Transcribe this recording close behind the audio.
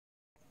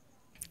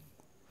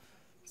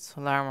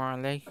Assalamu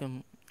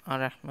alaikum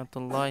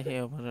warahmatullahi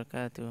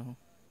wabarakatuh.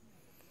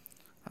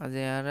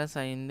 আজিয়াৰা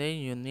সাইন্ডে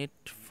unit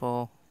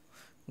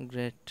 4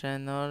 grade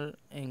 10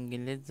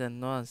 English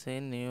জন্য আছে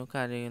new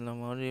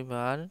কাৰিকুলামৰ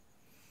এবাৰ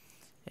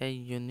এই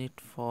ইউনিট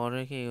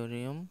 4 কে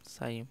কৰিম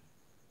চাইম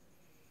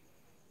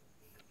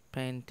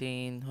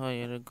পেইন্টিং হয়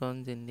গন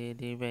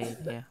জিন্দেগি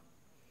বাইয়া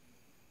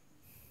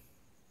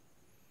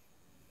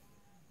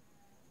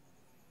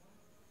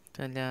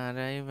তাহলে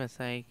আরাই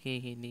বাসাই কি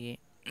দিয়ে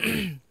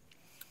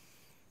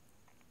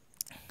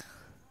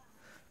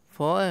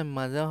for a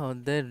mother of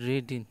the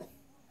reading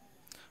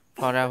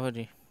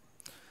ফরাবরি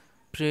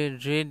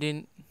pre-reading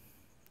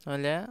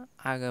হলে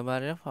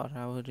আগেবারে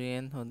ফরাবরি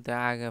এন হতে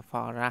আগে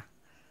ফরা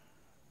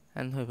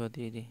এন হইব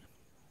দিদি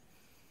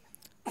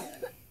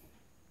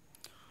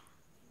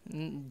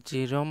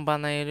জিরম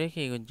বানাই রে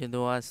কি করছে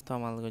দোয়া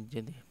ইস্তেমাল করছে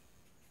দি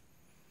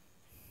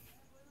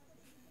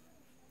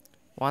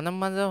one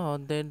mother of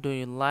the do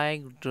you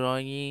like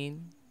drawing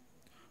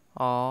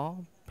or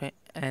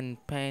and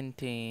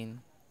painting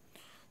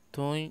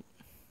তুই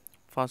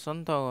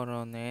পছন্দ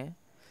করনে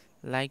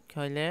লাইক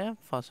হইলে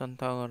পছন্দ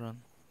করন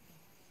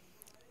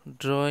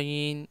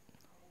ড্রয়িং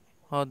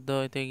হদ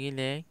হইতে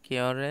গেলে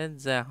কিয়রে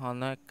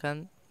যেহন একখান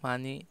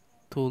মানে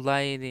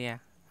তুলাই দিয়া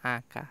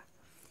আঁকা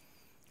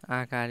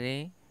আঁকারে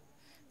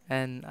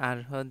এন আর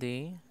হদি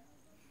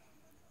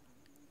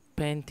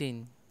পেইন্টিং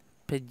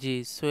পেজি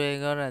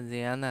সুয়েগরা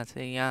জিয়ান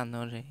আছে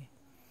ইয়ানরে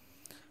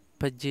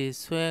পেজি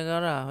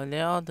সুয়েগরা হলে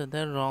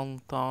অতদের রং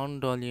টন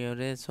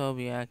ডলিয়রে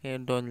ছবি আঁকে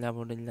ডল্লা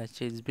বডল্লা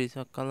চিজবি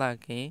সকল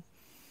আঁকে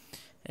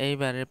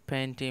এইবারে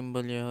পেইন্টিং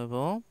বলি হইব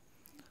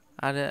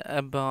আর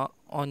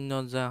অন্য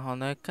যখন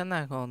একখান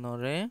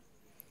আঁকনরে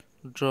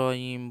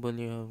ড্রয়িং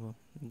বলি হইব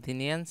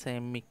দিনিয়ান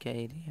সেম মিকা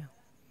এরিয়া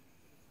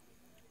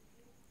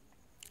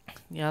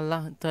ইয়াল্লা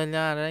তাহলে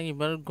আর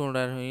এবার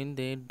গোড়ার হইন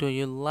দে ডু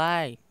ইউ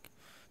লাইক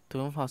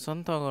তুমি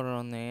পছন্দ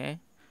করনে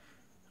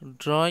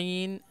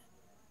ড্রয়িং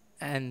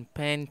এন্ড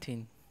পেইন্টিং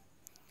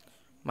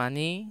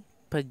মানে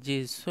পেজি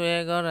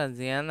সুয়েগরা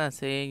জিয়ান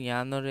আছে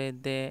ইয়ানরে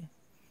দে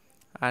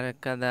আর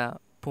কাদা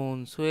পুন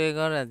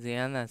সুয়েগরা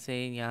জিয়ান আছে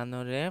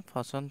ইয়ানরে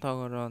পছন্দ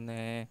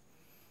করনে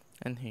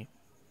এনহি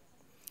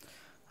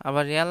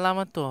আবার ইয়াল্লা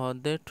আমার তো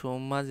হদে ঠুম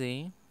মাঝি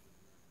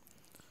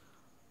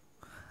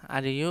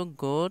are you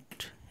good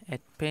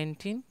at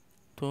painting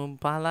তুমি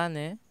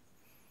পালানে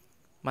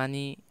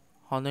মানে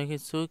অনেক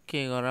কিছু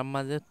কে করার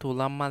মাঝে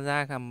তুলার মাঝে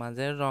আঁকার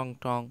মাঝে রং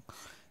টং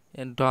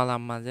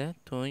ডলার মাঝে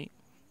তুই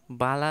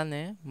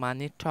বালানে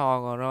মানে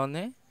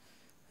ঠগরনে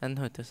এন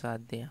হইতে সাথ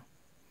দিয়া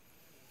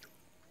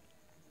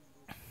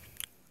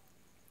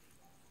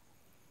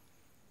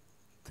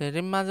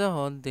তেরে মাঝে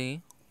হদি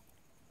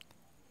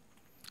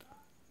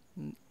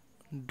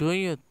do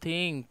you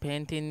think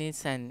painting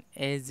is an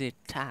easy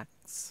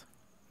task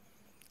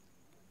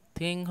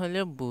think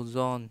হলে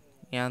বুজন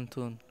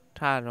ইয়ান্তুন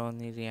ঠারন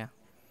এরিয়া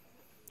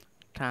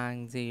ঠাং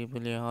জি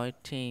বলে হয়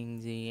ঠিং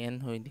জি এন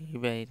হই দি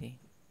বাইরে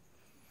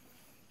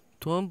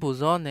তুমি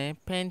বুঝনে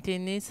painting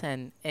is an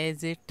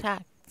easy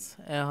task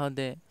এ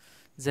হদে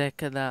যে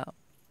কেদা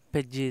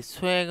পেজি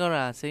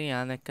সুয়েগরা আছে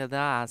ইয়ানে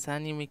কেদা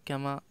আসানি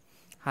মিকামা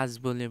হাজ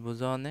বলে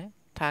বুঝনে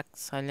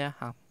টাক্স হলে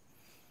হাম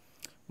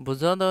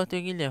বুঝ দইতে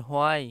গেলে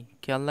হোয়াই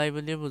কেলাই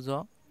বলে বুঝ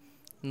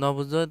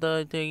নবুঝ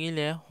দইতে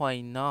গেলে হোয়াই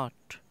নট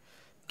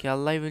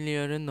কেলাই বলে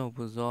ওরে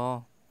নবুঝ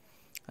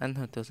এন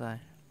হতে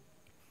চায়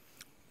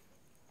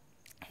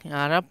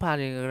আর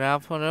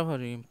প্যারাগ্রাফ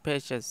পড়ি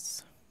পেজেস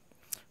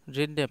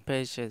read the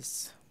pages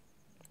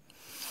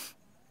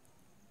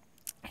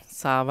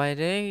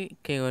সাবাইরে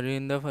কে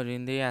গরিন্দ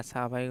ফরিন্দি আর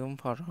সাবাই গুম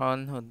ফরন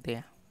হতে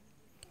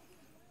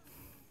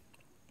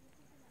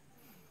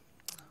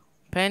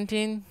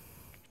painting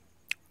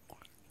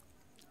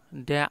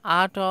the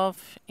art of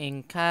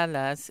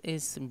incolors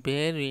is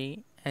very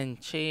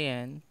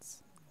ancient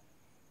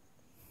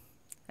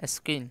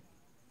skill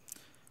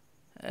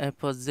a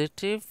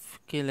positive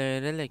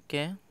kilere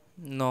leke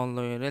non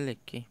loyere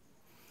leke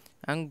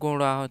ang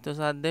গোড়া হতে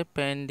সাথে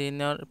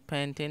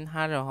পেইন্টিং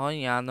হারে হয়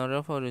ইয়ানরে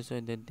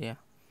পরিচয় দিয়া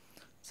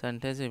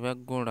সেন্টেন্স এবার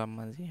গোড়া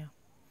মাঝিয়া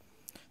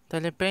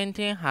তাহলে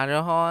পেইন্টিং হারে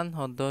হন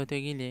হদ হইতে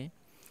গেলে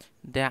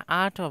the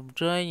art of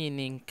drawing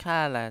in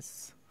colours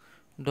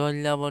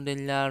ডল্লা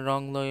বডল্লা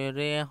রং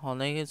লয়রে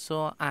হনে কিছু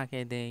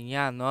আঁকে দে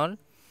ইয়ানর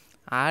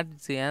আর্ট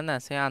জিয়ান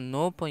আছে আর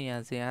নো পইয়া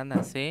জিয়ান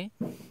আছে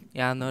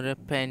ইয়ানরে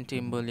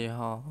পেইন্টিং বলি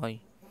হয়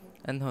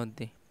N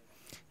হদি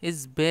is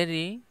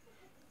very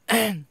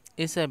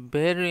is a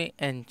very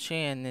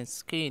ancient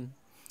skill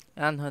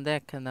and hode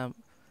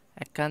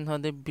ekkan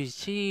hode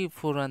bishi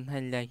furan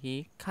halagi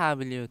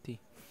kabiliyoti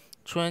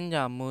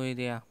chwenja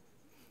moiria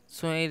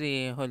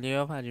soiri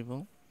holio paribo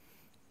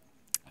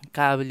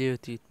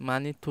kabiliyoti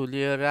mani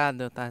tuliyora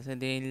adat ase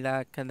deilla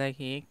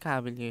kadaki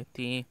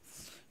kabiliyoti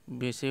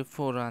bishi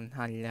furan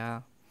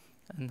halla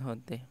and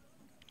hode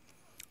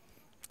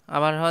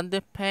abar hode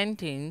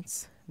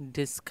paintings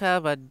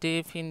discovered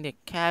deep in the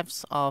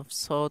caves of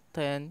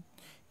southern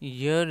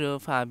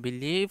Europe are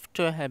believed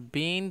to have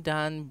been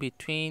done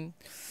between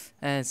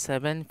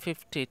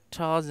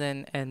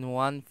 750,000 and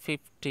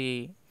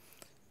 150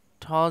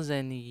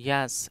 thousand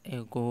years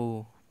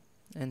ago.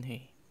 And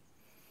he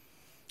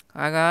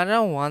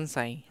agara one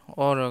sai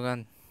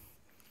Oregon.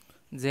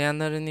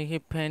 Generally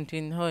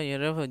painting her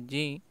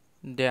refugee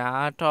the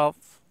art of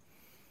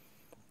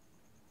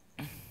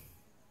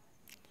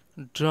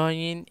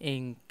drawing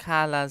in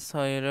colors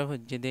her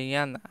refugee the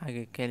yan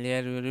age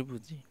clear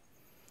refugee.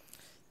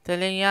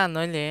 Telling yan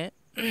ole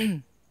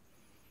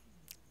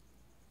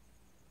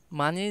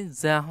মানে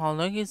যে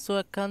হলো কিছু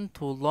এখন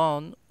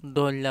তুলন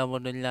দলিয়া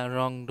বদলিয়া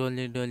রং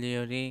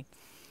দলি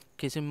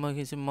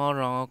কিসিম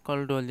রং অকল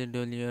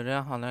দলি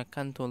হলো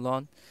এখন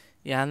তুলন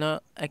ইয়ানো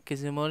এক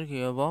কিসিমৰ কি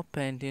হ'ব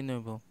পেইন্টিং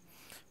হ'ব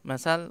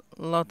মাসাল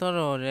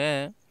লতৰৰে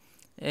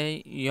এই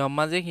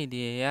ইয়মাজে কি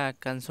দিয়ে ইয়া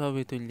এখন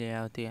ছবি তুলিয়া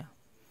এতিয়া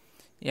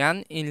ইয়ান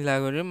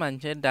ইল্লাগৰি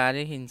মানুহে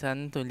দাড়ি হিনসান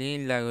তুলি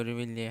ইল্লাগৰি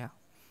বিলিয়া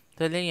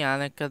তলে ইয়ান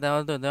একটা দাও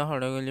দদা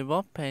হড় গলিব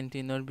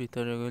পেইন্টিংৰ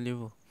ভিতৰে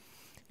গলিব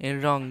এই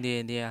ৰং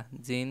দিয়ে দিয়া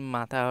জিন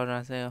মাথা হৰ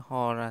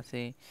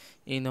আছে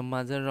ইনৰ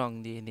মাঝে ৰং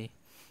দিয়ে দি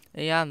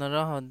এই আনৰ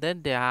হদে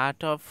the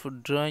art of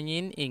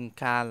drawing in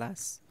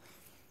colors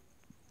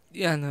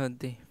ইয়ান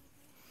হদে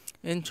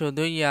ইন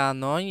শুধু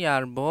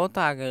ইয়ার বহুত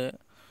আগে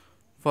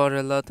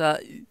পরেলতা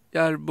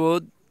ইয়ার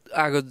বহুত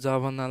আগত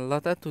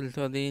জবনালতা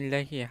তুলতো দিন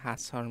লাগি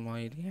হাসর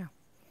ময়রিয়া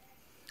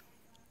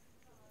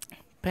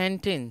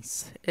paintings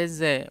is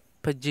a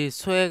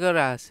pajisuegar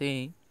আছে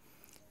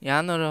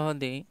ইয়ানৰ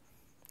হদে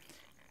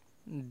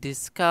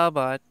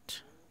discovered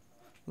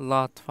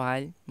lot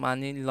file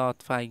mani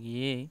lot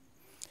file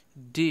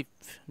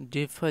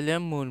deep hole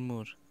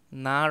murmur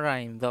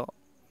naraindo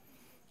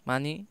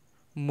mani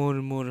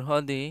murmur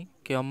hode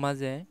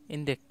kyomaje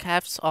in the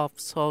caves of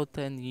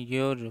southern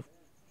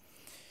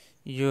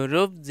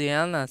Europe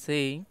jian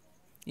ase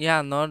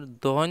yanor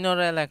doinor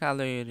elaka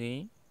loyori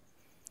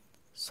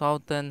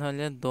southern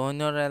hole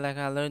doinor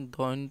elaka loy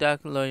doindak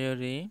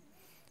loyori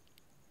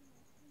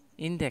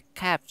in the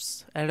caps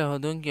এটা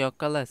হদুন কি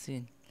অকল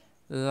আছিল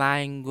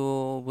লাইঙ্গো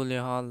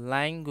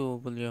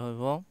বুলি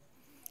হব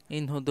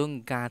in হদুন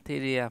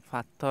গাঁতিরিয়া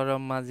পাথৰৰ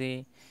মাঝে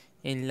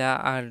ইল্লা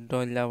আর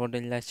দইলা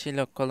বদইলা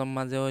শিলকলম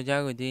মাঝে ও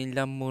জাগদি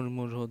ইল্লা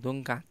মুরমুর হদুন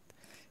গাঁত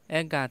এ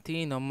গাঁতি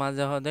ইনৰ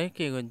মাঝে হদে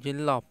কি গজিল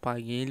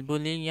লপাগিল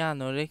বুলি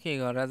ইয়ানরে কি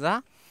করা যা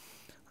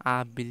I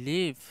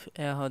believe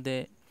এ হদে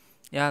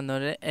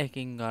ইয়ানরে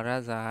একিং করা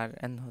যার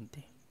এন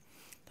হদে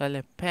তাহলে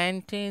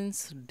paintings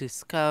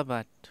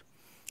discovered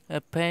a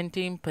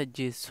painting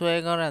paji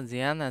suegora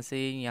ziana se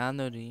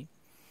yanori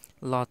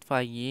lot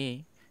faye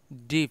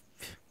deep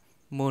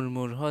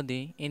murmur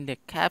hodi in the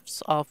caps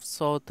of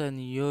southern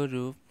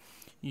Europe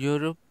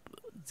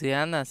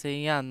ziana se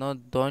yano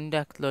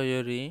dondak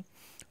loyori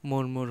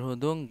murmur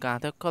hodun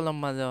gata kolom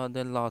maze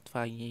hode lot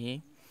faye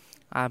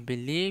I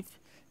believe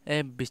a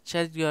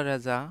bichaj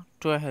goraza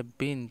to have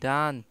been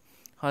done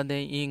hode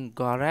in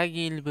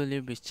goragil buli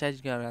bichaj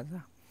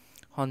goraza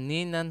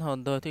honninan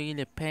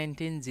hoddotugile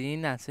painting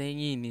zin ase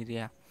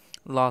iniria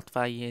lot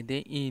fayede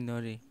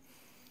inori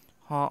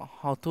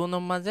hotuno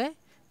maze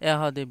e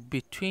hode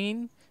between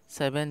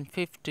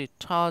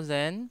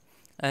 750,000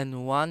 and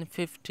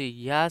 150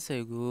 years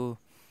ago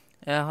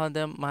e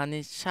hode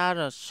mani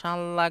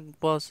 4 lakh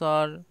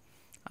বছর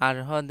আর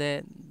হদে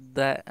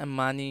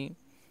mani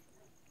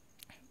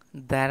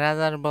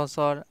 1,000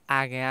 বছর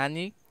আগে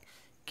আনি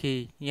কি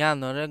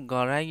ইয়ানরে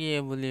গড়া গিয়ে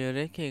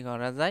বলিরে কি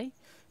করা যায়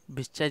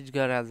বিশ্বাস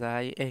করা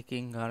যায়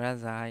একিং করা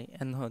যায়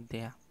এন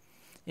হদিয়া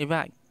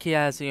এবার কি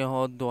আছে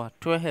Hadua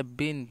to have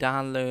been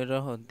done লয়রে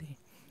হদি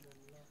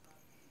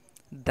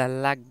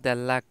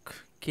দালাক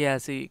কি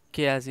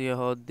আছে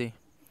হদি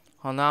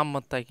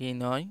হনামতা কি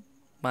নয়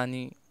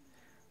মানে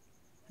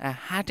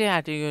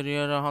হাঁটি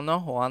করিয়র হন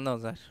হওয়া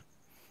নজার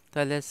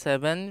তাহলে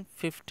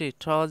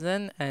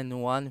 750,000 and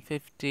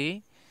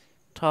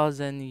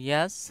 150,000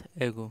 years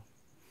ago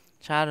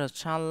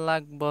 4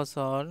 লাখ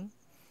বছর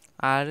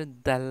আর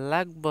 1.5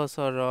 লাখ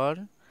বছৰৰ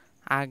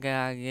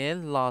আগে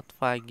lot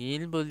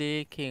ফাগিল বুলি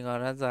কি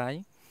করা যায়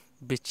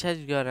বিশ্বাস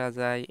করা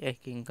যায়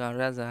একিং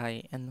করা যায়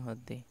এন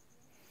হদে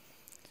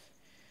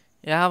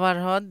আবার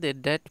হদে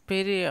that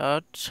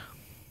period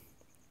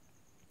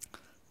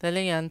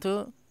তাহলে ইয়ান্তু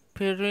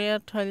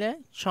period হলে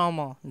সম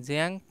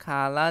জিয়ান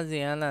খালা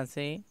জিয়ান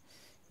আছে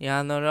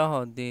ইয়ানর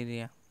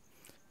হদিরিয়া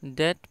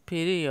that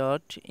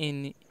period in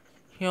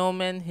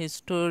human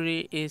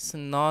history is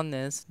known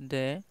as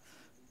the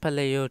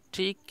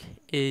Paleolithic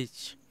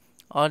age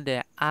or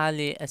the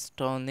early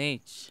Stone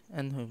age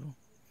and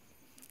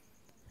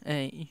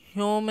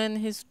human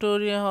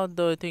history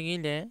হদতে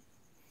গিলে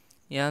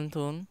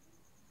ইয়ান্তun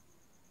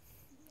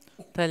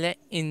তাহলে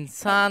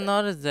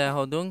ইনসানৰ যে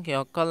হদুন কি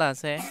অকল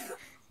আছে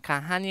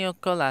কাহানী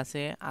অকল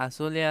আছে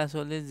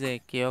আসলে যে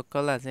কি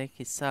অকল আছে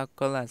কিসা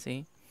অকল আছে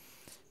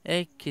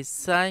এই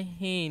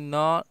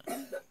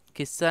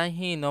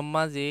কিসাহীন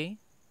মাঝে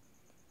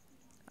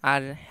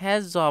আর হে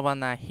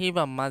জবানা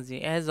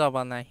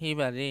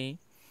হিবারে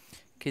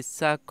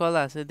কিসা অকল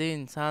আছে দে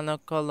ইনসান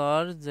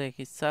অকলর যে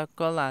কিসা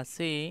অকল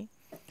আছে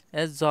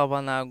এ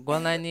জবানা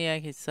গনানিয়া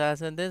কিসা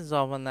আছে দে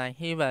জবানা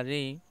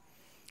হিবারে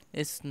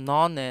is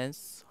known as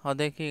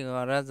হদে কি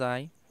করা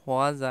যায়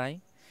হওয়া যায়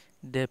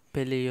the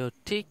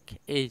Paleolithic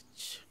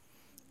age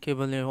কি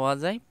বুলি হোৱা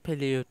যায়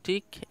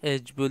Paleolithic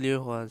age বুলি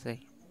হোৱা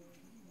যায়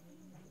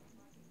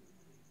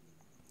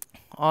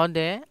or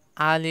the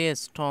early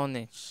stone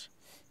age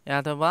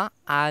অথবা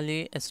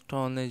early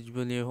stone age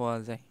বুলি হোৱা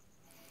যায়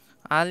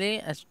early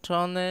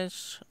stone age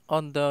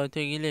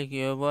অধ্যয়তে গিলে কি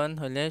হ'ব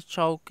হলে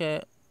চৌকে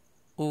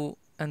উ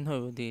এন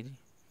হ'ব দিৰি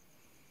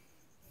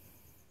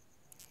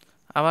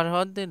আবার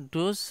হতে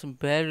those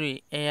very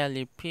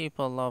early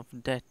people of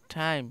that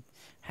time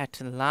had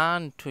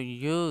learned to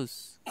use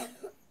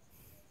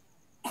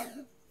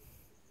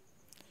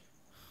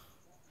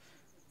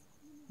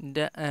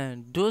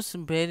those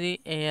very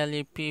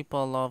early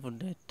people of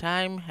the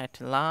time had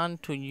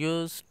learned to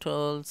use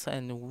tools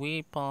and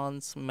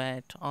weapons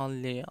made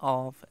only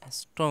of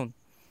stone.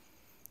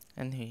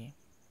 And he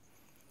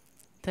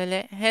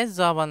tele he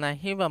zabana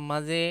hiba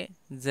maze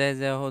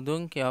je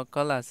hodun ki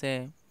okol ase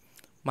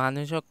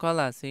মানুষ সকল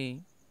আছে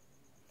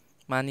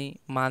মানে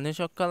মানুষ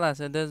সকল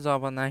আছে de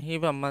zabana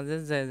hiba maze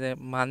je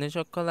মানুষ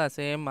সকল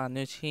আছে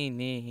মানুষই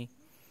নেই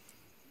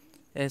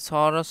এ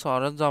সর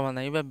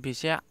জমানা এবার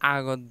বেশি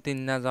আগর দিন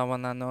না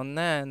জমানা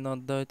নন্নে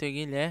নদ্দ হইতে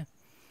গিলে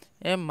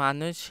এ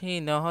মানুষই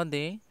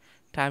নহদে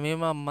টামি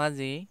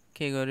মাম্মাজি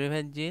কে গরি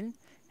ভেজিল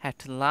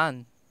হ্যাটলান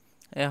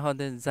এ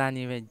হদে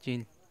জানি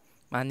ভেজিল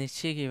মানে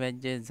শিখি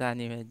ভেজে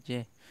জানি ভেজে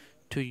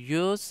টু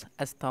ইউজ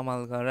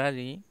ইস্তেমাল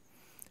করারি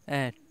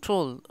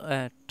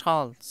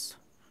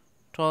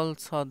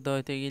টুলস হদ্দ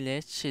হইতে গিলে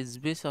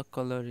সিজবি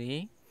সকলরি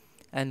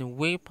and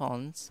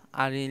weapons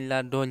arilla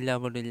dolla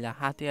bodilla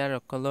হাতিয়ার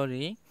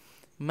সকলরি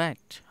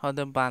mat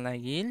hode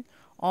banagil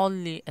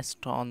only a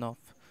stone of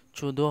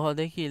chudo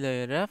hode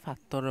kiloyre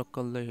fattor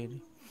kolloyre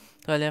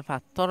tole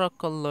fattor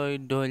kolloy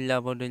dolla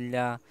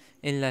bodilla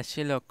illa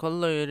shilo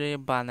kolloyre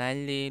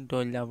banali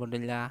dolla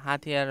bodilla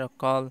hatiyar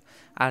kol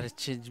ar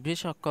chizbi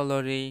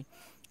sokolori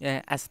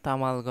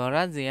istamal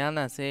gora jian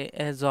ase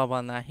e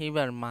jobana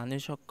hibar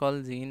manush সকল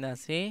জিন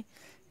আছে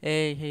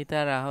এই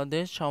হিতারা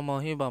হদে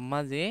সমহি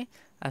বাম্মাজি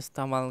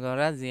istamal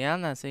gora jian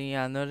ase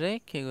yanore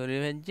ke gori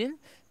vejil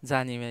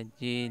jani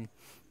vejil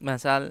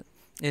মাসাল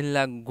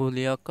ইল্লা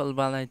গুলি অকল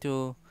বানাইতো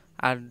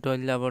আর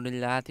দল্লা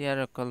বড়িল্লা হাতিয়ার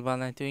অকল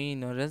বানাইতো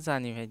ইনরে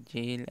জানি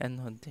ভেজিল এন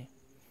হদ্দে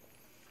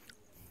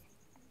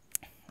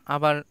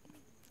আবার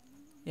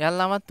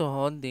ইয়াল্লামা তো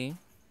হদ্দি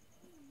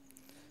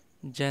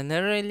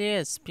জেনারেলি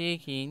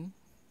স্পিকিং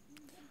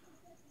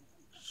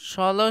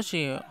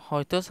ষোলশি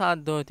হয়তো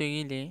সাধ্য হতে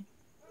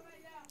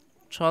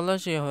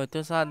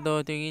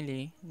গেলে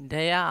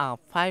there are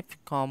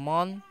 5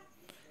 common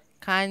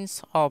kinds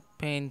of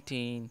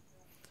painting.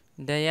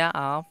 There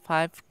are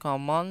 5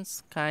 common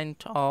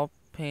kinds of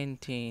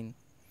painting.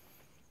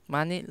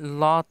 Mani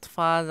lot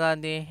faza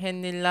de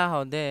henilla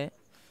hode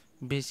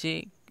bishi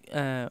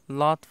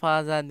lot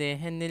faza de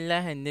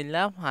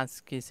henilla has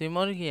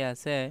kisimor ki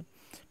ase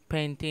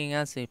painting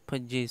ase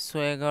pji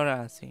swagor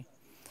ase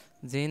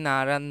ji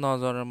naran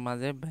nozor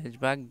maje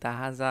bejbak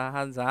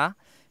dahaza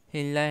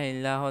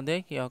হিল্লা হদে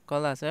কি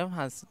অকল আছে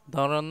has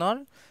ধরনের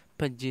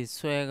pji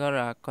swagor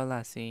অকল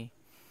আছে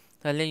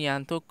তাহলে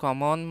ইয়ান্তু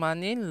common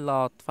মানে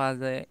লত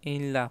ফাজে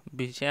ইল্লা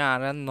বিশে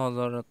আর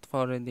নজরত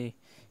পরে দি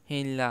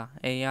হিল্লা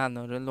এই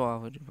আনরে লোয়া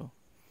হইব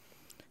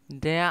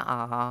দে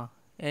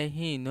এ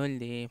হি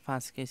নলি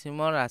ফাস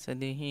কিসিমর আছে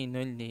দি হি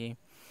নলি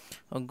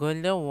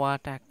গোল্ডে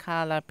ওয়াটার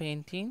কালার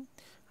পেইন্টিং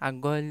আর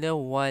গোল্ডে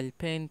ওয়েল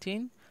পেইন্টিং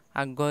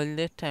আর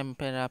গোল্ডে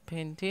টেম্পেরা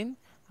পেইন্টিং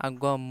আর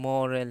গো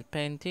মোরেল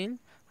পেইন্টিং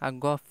আর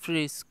গো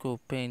ফ্রিস্কো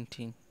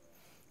পেইন্টিং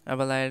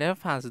এবেলাইরে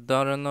ফাস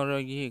ধরনের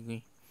গিয়ে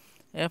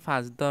এ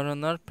 5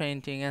 ধরনের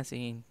পেইন্টিং আছে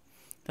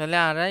তাহলে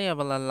আরাই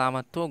এবলা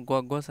লামাতো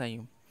Gogo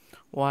Saim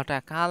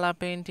water colour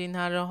painting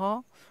হারে হ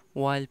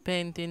ওয়েল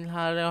পেইন্টিং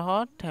হারে হ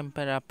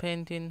টেম্পেরা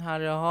পেইন্টিং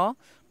হারে হ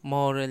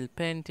মোরেল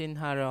পেইন্টিং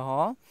হারে হ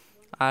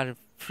আর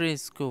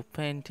ফ্রিস্কো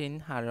পেইন্টিং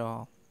হারে হ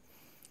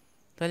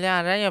তাহলে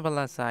আরাই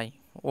এবলা চাই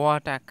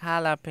ওয়াটার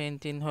কালার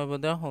পেইন্টিং হইব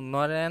দে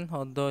হনরেন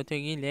হদ্দ হইতে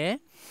গিলে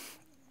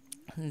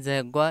যে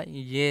গা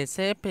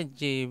ইয়েসে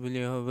পেজি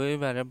বলি হবে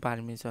এবারে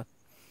বার্মিছত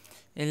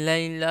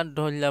ইল্লা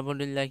ঢল্লা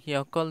বডিল্লা কি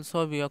অকল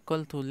ছবি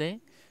অকল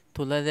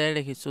তুলে দেয়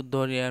কিছু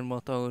দরিয়ার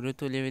মতো করে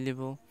তুলি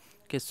ফেলিব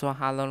কিছু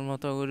হালৰ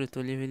মতো করে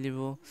তুলি ফেলিব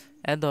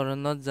এ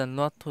ধরনের যেন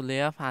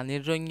তুলিয়া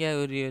পানির রঙিয়া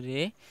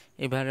উড়িয়ে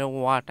এবারে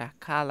ওয়াটার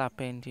কালার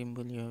পেইন্টিং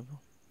বলি হইব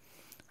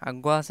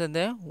আগ আছে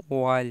দে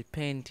ওয়াইল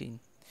পেইন্টিং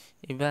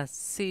এবার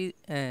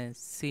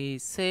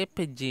সি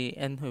পেজি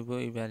এন হইব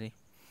এবারে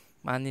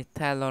মানে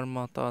তেলর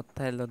মতো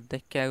তেলত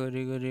দেখা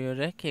গড়ি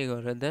কি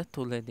করে দে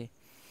তুলে দি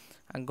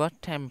আগত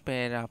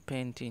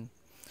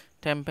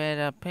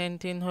টেম্পেরা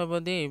পেইন্টিং হইব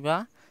দি এবা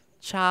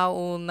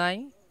চাও নাই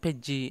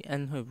পেজি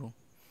এন হইব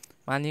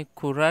মানে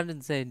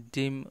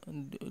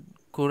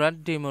কুরার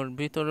ডিমর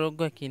ভিতর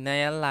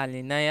কিনায়া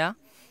লালি নায়া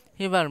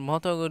এবার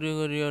মতো গড়ি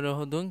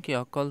হদুন কি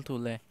অকল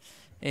তুলে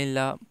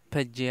এলা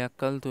পেজি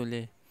অকল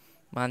তুলে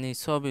মানে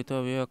ছবি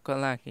টবি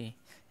অকল আঁকি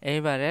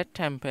এইবারে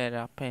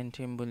টেম্পেরা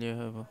পেইন্টিং বলি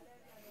হইব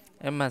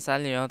এ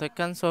মাসালি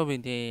অতকান ছবি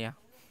দিয়ে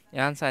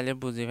ইয়ান চাইলে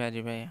বুঝি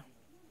পারিবে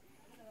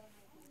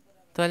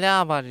তাহলে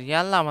আবার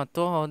ইয়াল্লা আমার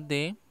তো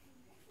হদে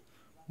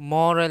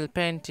moral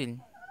painting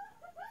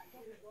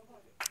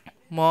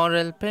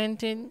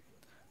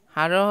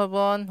হাৰো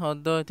হবন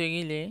হদ্দতে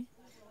গিলে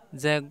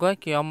যেগৱা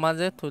কিয়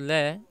মাঝে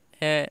তুলে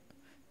এ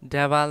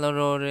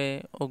দেৱালৰৰে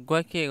অগৱা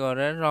কি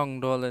কৰে ৰং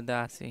দলে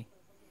দাসি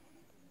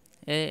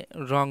এই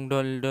রং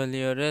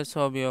দলিয়রে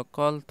ছবি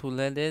অকল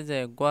তুলে দে যে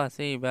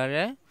আছে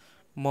এবারে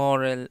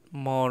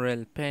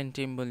মরেল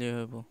পেইন্টিং বলি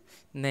হব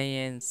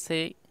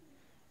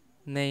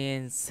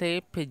নেয়েন্সে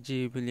পেজি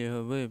বলি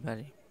হব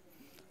এবারে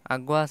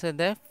আগো আছে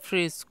দে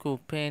ফ্রিস্কো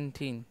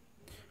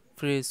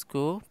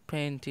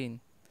পেইন্টিং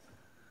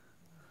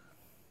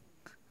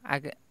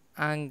আগে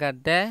আঙ্গা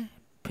দে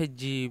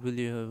পেজি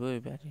বলি হব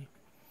এবারে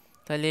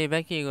তাহলে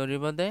এবার কি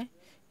করিব দে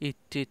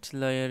ইট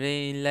লয়রে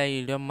ইলা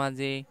ইডম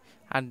মাঝে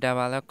আড্ডা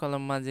বালা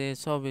কলম মাঝে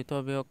ছবি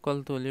অকল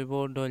তুলিব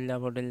ডল্লা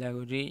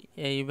করি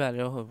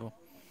এইবারে হব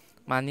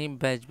মানে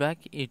বেশভাগ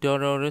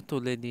ইটরে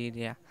তুলে দিয়ে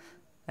দিয়া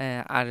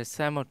আর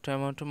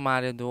স্যামট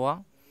মারে দেওয়া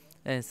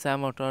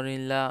স্যামটর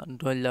ইলা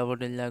ডল্লা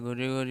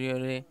ঘুরি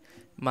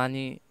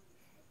মানে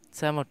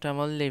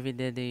স্যামল লেভি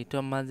দে দে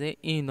ইটর মাঝে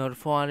ইনর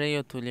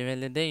ফোয়ারেও তুলে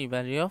ফেলে দে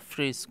এবারেও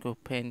ফ্রিস্কো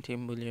পেইন্টিং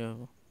বলি হব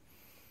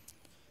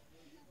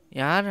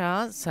ইয়ারা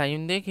সাইম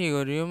দে কি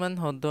করিও মান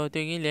হদ্দ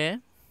হতে গেলে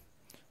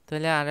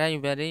তাহলে আরা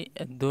এবারে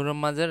দূরের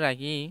মাঝে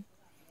রাখি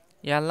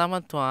ইয়াল্লা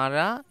আমার তো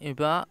আরা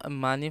এবার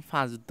মানে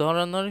 5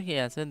 ধরনের কি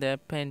আছে দে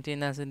পেইন্টিং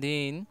আছে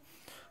দিন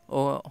ও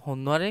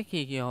হনরে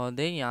কি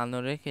হদে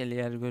ইয়ানরে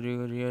ক্লিয়ার করি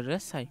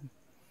সাইম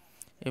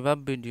এবার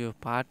ভিডিও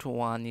পার্ট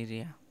 1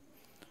 এরিয়া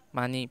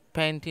মানে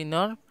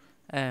পেইন্টিংর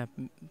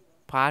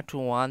পার্ট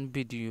 1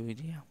 ভিডিও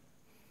এরিয়া